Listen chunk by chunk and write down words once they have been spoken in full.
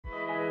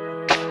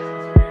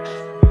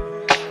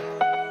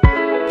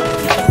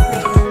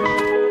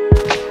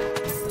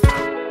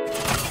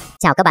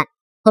Chào các bạn.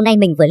 Hôm nay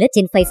mình vừa lướt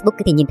trên Facebook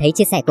thì nhìn thấy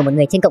chia sẻ của một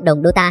người trên cộng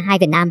đồng Dota2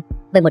 Việt Nam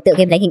về một tựa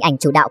game lấy hình ảnh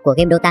chủ đạo của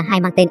game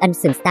Dota2 mang tên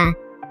AnCient.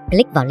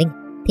 Click vào link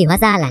thì hóa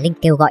ra là link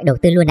kêu gọi đầu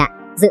tư luôn ạ.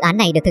 Dự án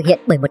này được thực hiện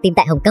bởi một team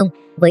tại Hồng Kông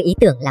với ý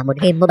tưởng là một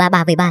game MOBA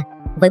 3v3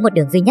 với một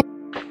đường duy nhất.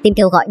 Team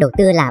kêu gọi đầu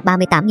tư là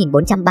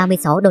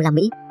 38.436 đô la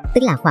Mỹ,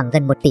 tức là khoảng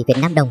gần 1 tỷ Việt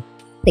Nam đồng.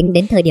 Tính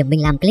đến thời điểm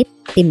mình làm clip,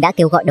 team đã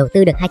kêu gọi đầu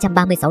tư được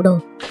 236 đô,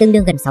 tương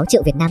đương gần 6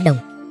 triệu Việt Nam đồng.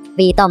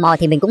 Vì tò mò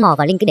thì mình cũng mò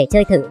vào link để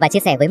chơi thử và chia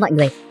sẻ với mọi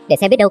người, để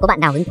xem biết đâu có bạn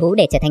nào hứng thú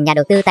để trở thành nhà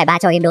đầu tư tài ba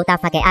cho game Dota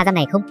pha cái Azam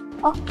này không.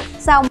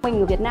 Sao mình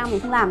ở Việt Nam mình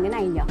không làm cái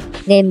này nhỉ?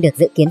 Game được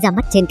dự kiến ra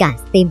mắt trên cả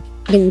Steam,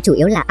 nhưng chủ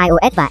yếu là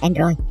iOS và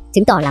Android,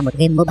 chứng tỏ là một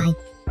game mobile.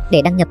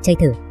 Để đăng nhập chơi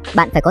thử,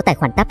 bạn phải có tài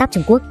khoản Tap Tap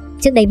Trung Quốc.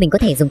 Trước đây mình có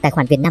thể dùng tài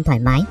khoản Việt Nam thoải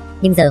mái,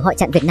 nhưng giờ họ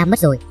chặn Việt Nam mất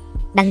rồi.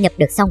 Đăng nhập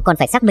được xong còn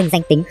phải xác minh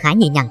danh tính khá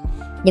nhì nhằng,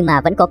 nhưng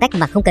mà vẫn có cách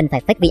mà không cần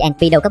phải fake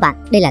VNP đâu các bạn.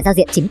 Đây là giao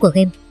diện chính của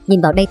game.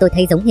 Nhìn vào đây tôi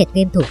thấy giống hệt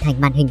game thủ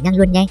thành màn hình ngang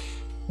luôn nhé.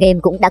 Game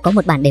cũng đã có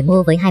một bản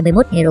demo với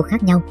 21 hero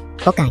khác nhau,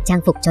 có cả trang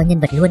phục cho nhân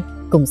vật luôn,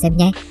 cùng xem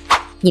nhé.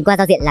 Nhìn qua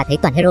giao diện là thấy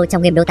toàn hero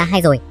trong game Dota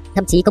 2 rồi,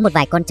 thậm chí có một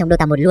vài con trong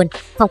Dota 1 luôn.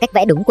 Phong cách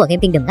vẽ đúng của game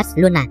Kingdom Hearts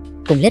luôn mà.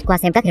 Cùng lướt qua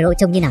xem các hero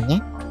trông như nào nhé.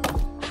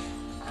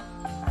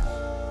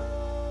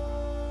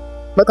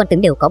 Mỗi con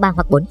tướng đều có 3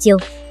 hoặc 4 chiêu,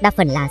 đa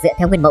phần là dựa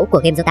theo nguyên mẫu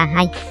của game Dota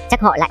 2,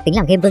 chắc họ lại tính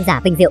làm game vương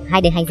giả vinh diệu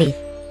 2D hay gì.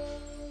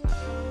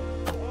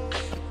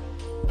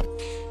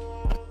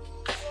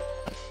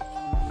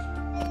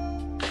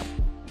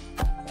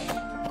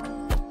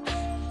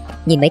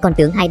 Nhìn mấy con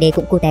tướng 2D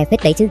cũng cute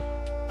phết đấy chứ.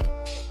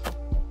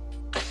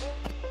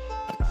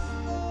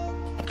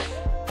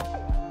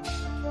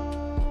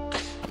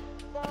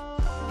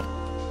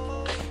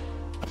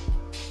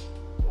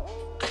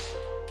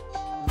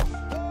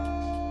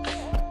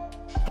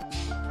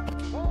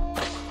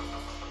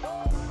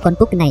 Con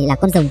Cúc này là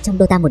con rồng trong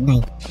Dota 1 này,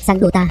 sang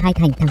Dota 2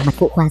 thành thằng mặt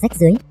phụ khoa rách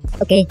dưới.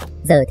 Ok,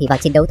 giờ thì vào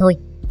chiến đấu thôi.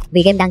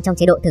 Vì game đang trong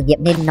chế độ thử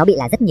nghiệm nên nó bị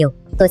là rất nhiều.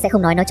 Tôi sẽ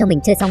không nói nó cho mình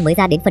chơi xong mới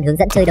ra đến phần hướng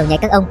dẫn chơi đâu nhé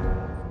các ông.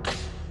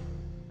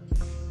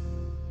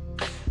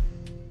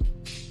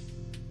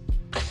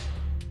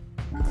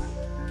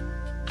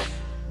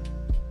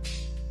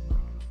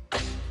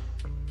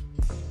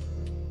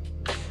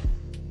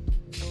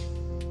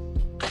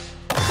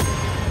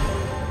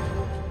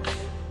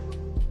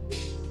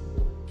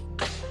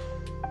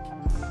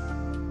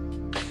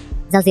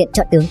 Giao diện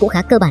chọn tướng cũng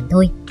khá cơ bản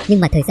thôi, nhưng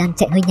mà thời gian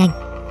chạy hơi nhanh.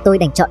 Tôi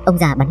đành chọn ông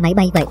già bắn máy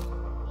bay vậy.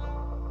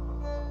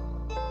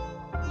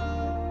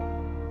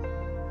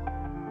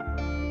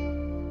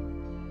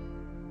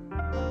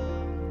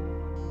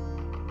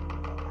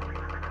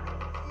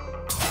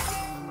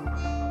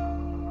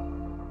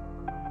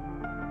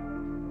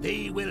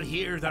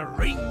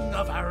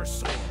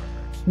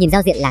 Nhìn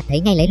giao diện là thấy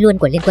ngay lấy luôn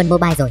của Liên Quân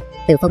Mobile rồi,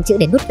 từ phông chữ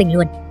đến nút ping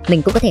luôn.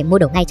 Mình cũng có thể mua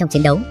đồ ngay trong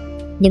chiến đấu.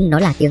 Nhưng nó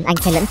là tiếng Anh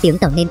xen lẫn tiếng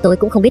Tàu nên tôi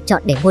cũng không biết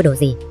chọn để mua đồ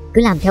gì,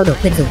 cứ làm theo đồ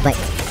khuyên dùng vậy.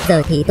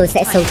 Giờ thì tôi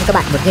sẽ show cho các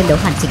bạn một game đấu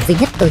hoàn chỉnh duy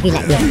nhất tôi ghi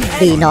lại được,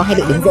 vì nó hay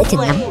bị đứng giữa chừng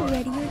lắm.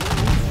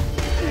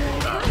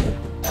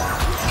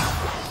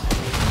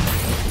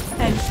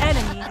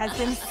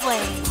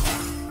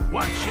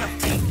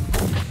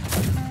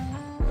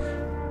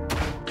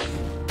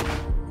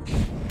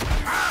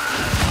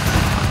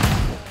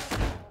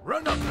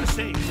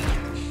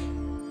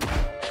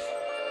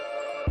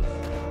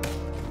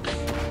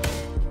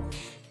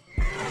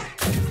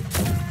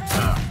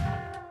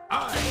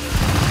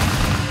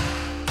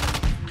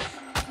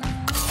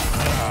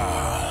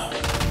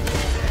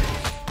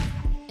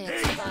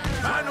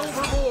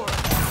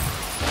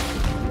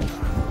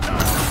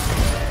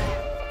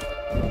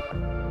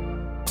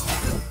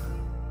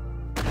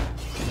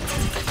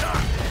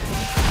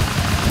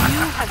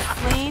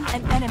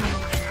 An enemy.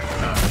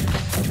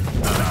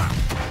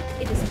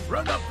 It is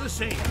run up the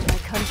same. My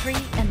country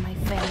and my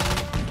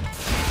family.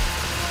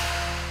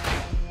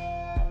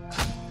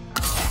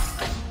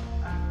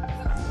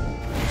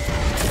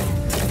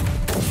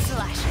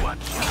 Slash.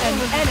 An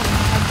enemy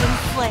has been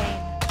slain.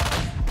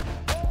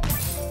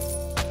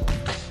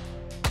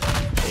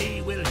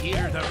 They will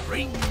hear the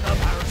ring of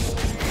our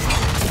sword.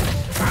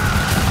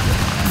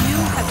 You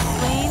have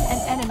slain an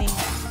enemy.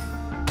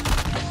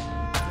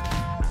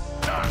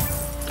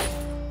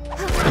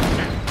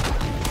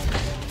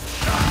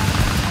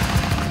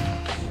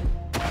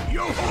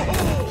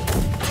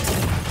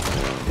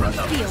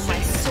 Feel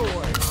my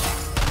sword.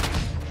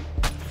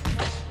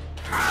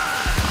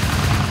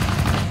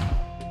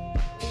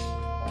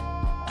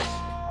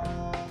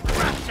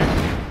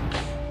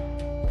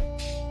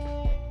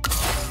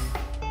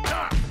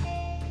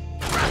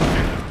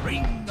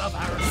 Ring of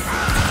our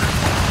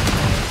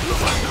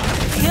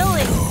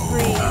killing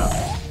spree.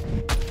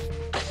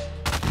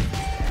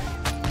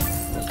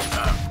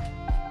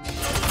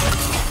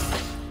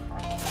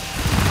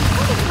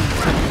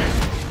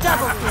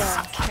 Double kill.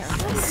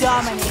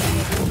 Dominating.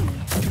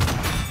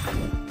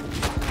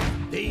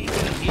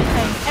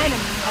 An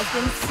enemy has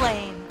been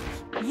slain.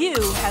 You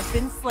have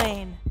been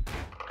slain.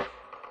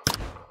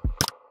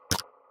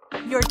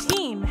 Your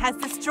team has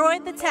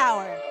destroyed the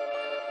tower.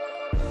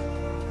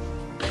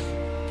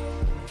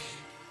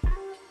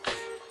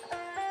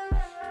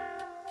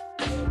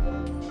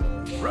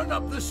 Run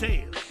up the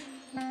sail.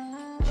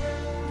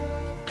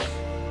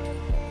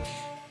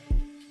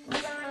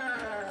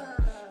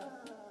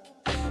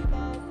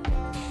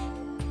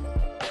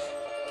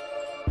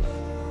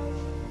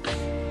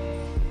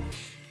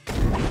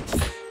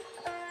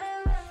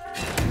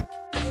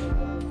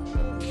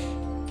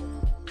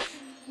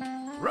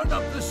 Run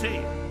up the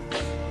sail.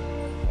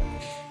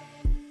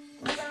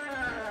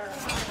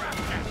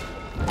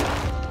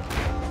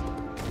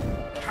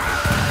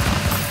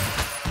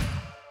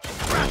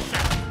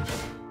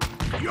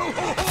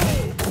 Yo-ho-ho!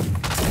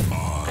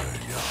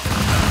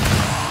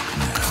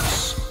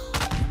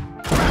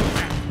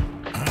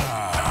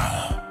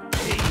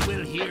 They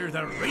will hear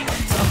the ring.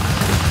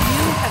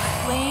 You have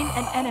slain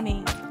an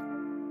enemy.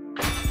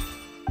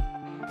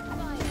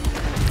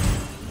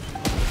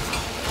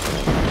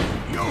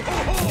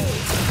 Yo-ho-ho!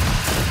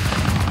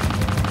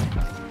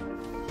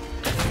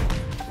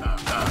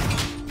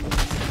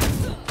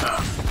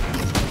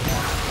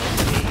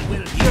 They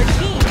will hear Your the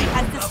team ring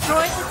has of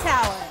destroyed the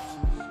tower.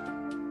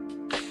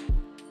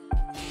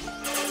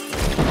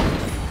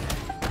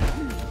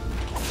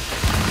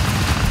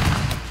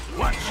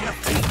 Watch your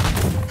feet.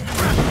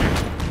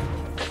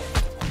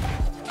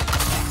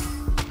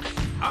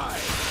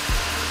 Aye.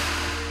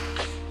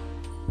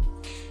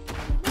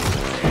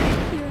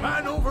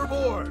 Man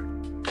overboard.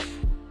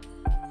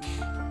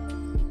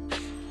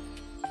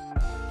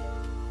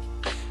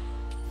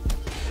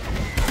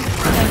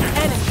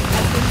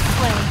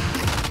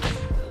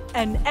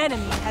 An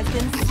enemy has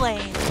been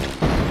slain.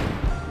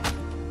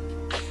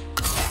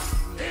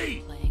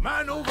 Hey,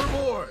 man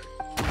overboard.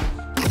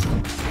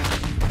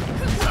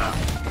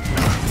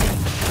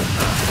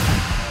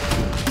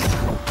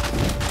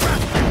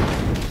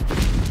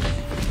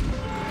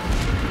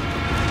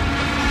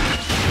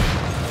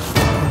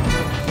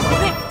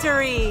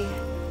 Victory!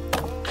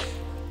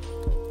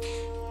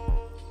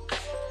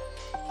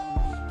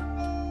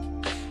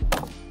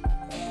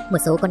 Một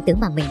số con tướng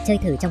mà mình chơi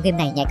thử trong game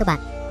này nhé các bạn.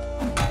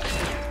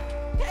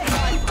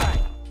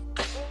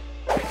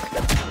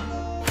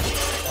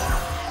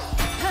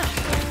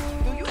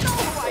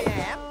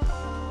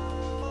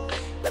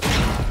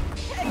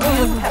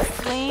 You have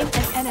slain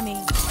an enemy.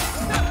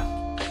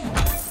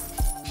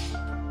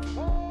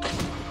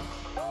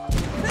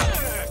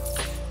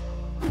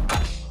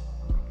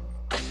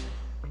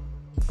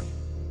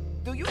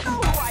 Do you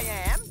know who I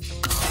am?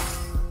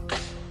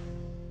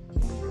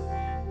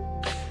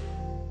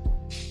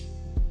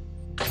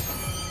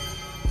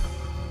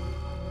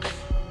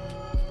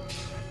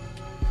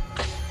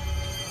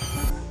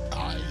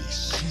 I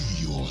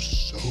see your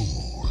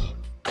soul.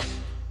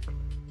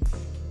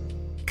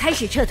 开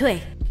始撤退，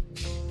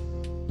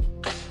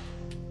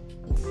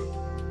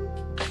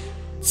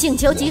请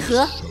求集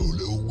合。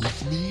 Solo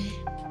with me?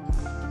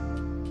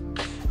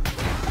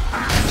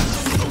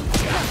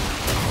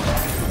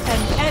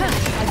 An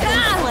enemy has been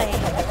slain.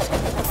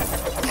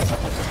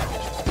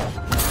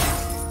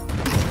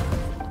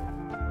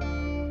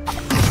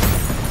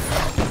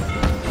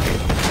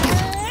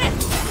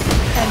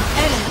 An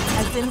enemy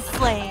has been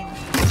slain.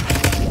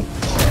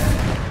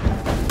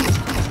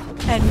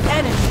 An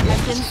enemy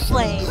has been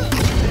slain.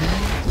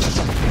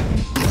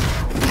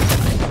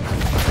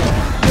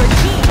 Your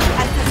team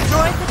has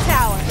destroyed the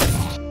tower.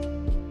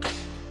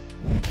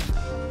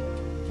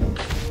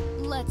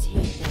 Let's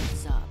heat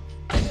things up.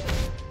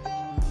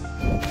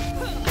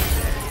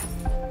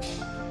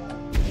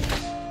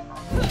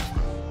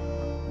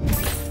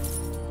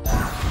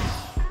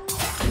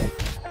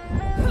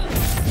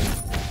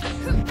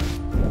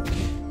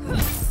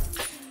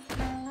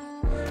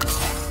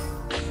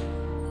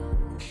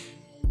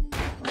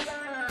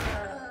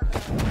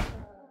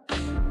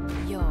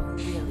 You're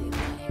really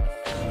playing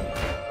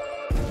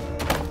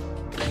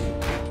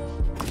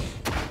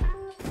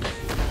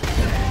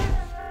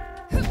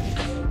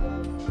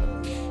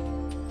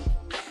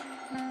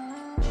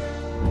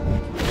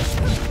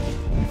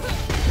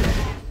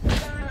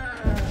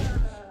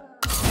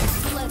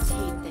Let's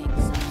heat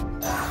things up.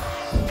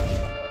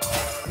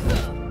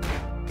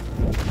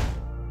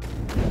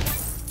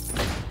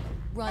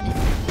 Run it.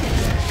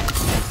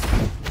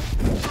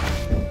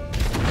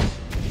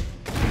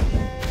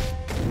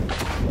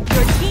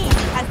 Your team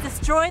has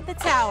destroyed the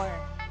tower.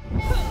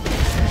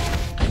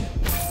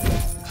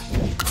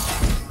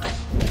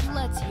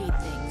 Let's heat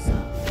things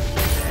up.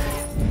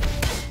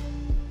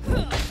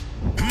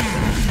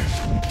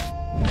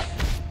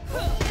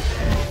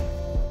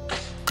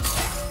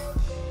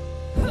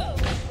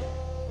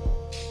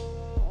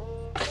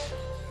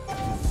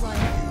 Run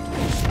it.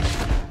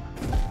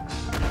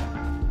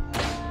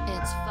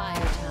 It's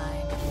fire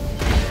time.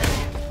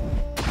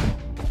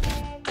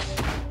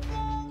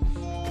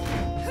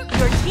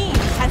 Your team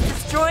has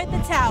destroyed the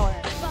tower.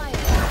 Fire.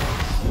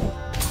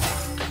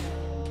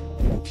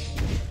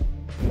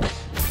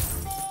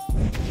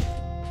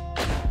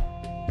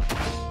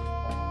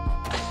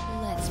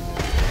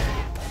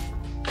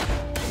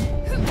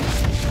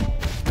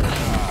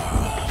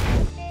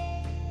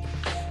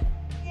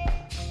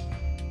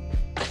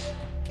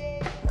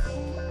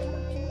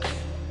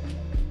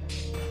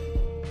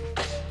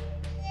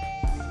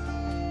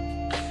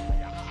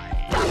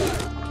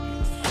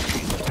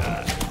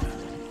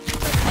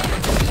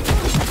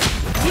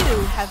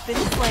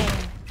 been slain.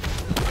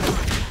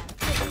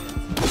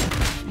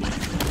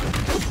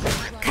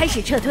 开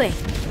始撤退。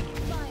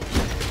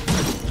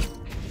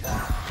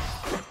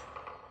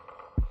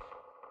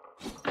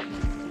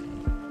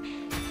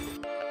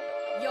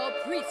 Your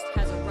priest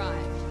has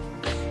arrived.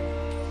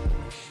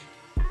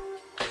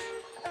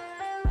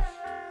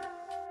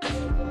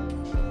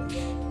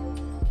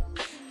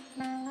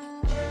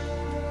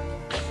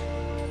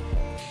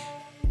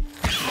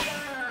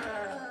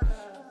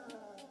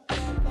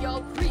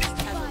 Your priest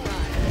has arrived.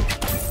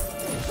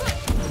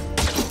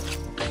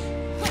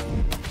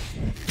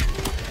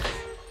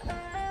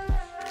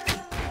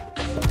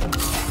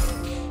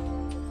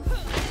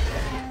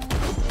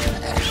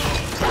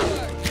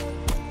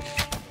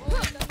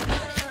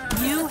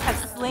 You have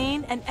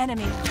slain an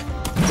enemy.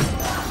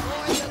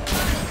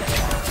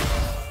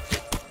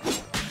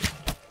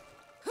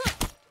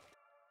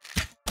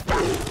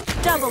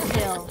 Double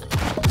kill.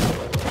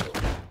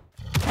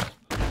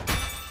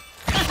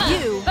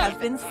 You have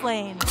been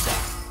slain.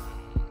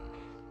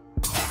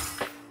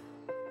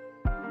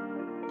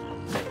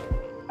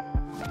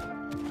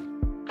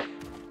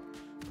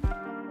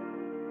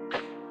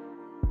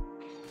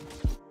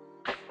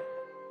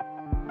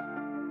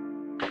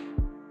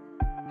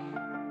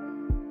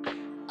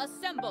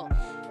 Assemble.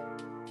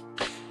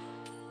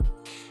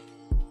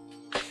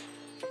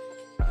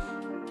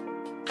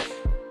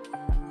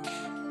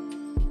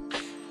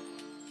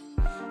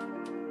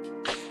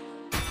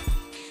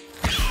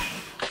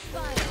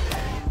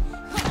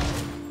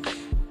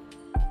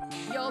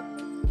 Yo.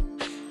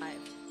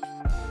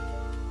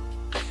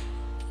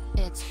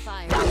 It's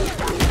fire.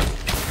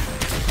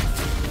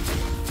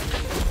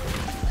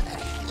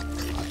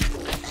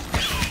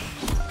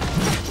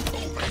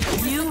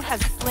 You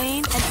have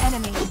slain an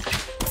enemy.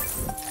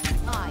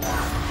 I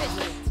am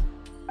vigilant.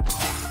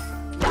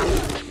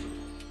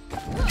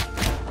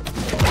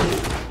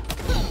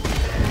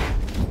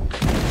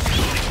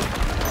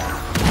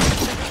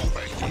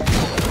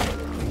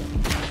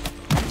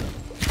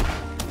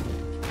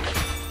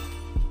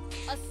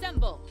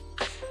 Assemble.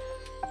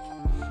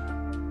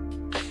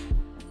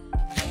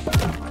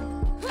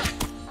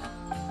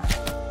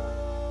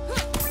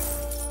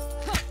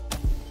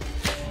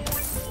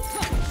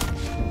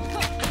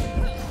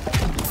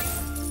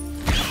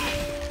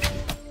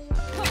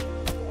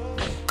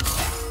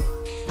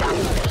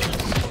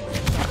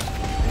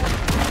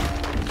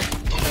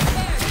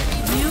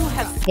 You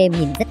have Game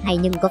nhìn rất hay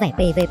nhưng có vẻ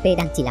PvP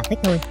đang chỉ là fake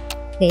thôi.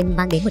 Game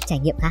mang đến một trải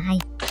nghiệm khá hay,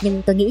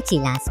 nhưng tôi nghĩ chỉ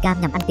là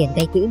scam nhằm ăn tiền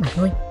gây quỹ mà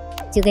thôi.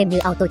 Chứ game như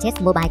Auto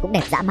Chess Mobile cũng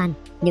đẹp dã man,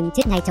 nhưng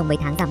chết ngay trong mấy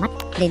tháng ra mắt,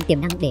 nên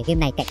tiềm năng để game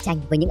này cạnh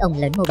tranh với những ông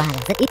lớn MOBA là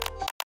rất ít.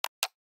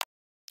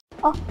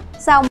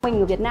 Sao mình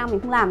ở Việt Nam mình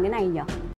không làm cái này nhỉ?